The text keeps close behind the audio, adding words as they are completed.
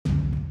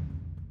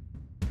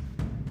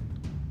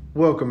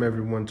Welcome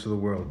everyone to the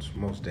world's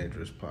most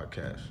dangerous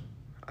podcast.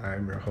 I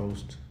am your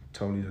host,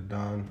 Tony the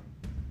Don,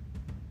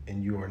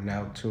 and you are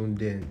now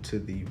tuned in to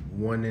the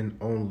one and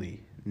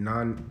only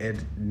non-edited,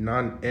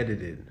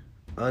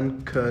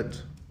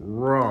 uncut,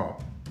 raw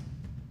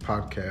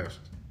podcast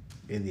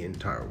in the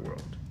entire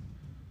world.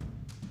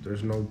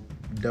 There's no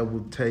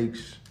double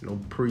takes, no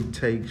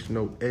pre-takes,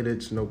 no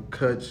edits, no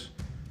cuts.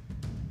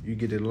 You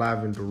get it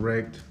live and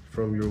direct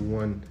from your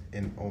one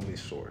and only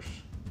source.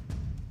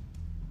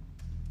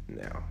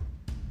 Now,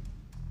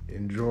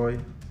 enjoy,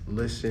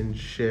 listen,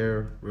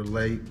 share,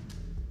 relate,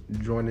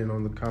 join in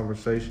on the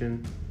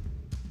conversation,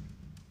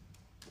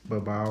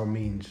 but by all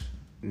means,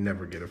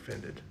 never get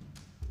offended,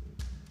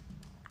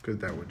 because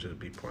that would just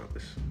be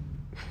pointless.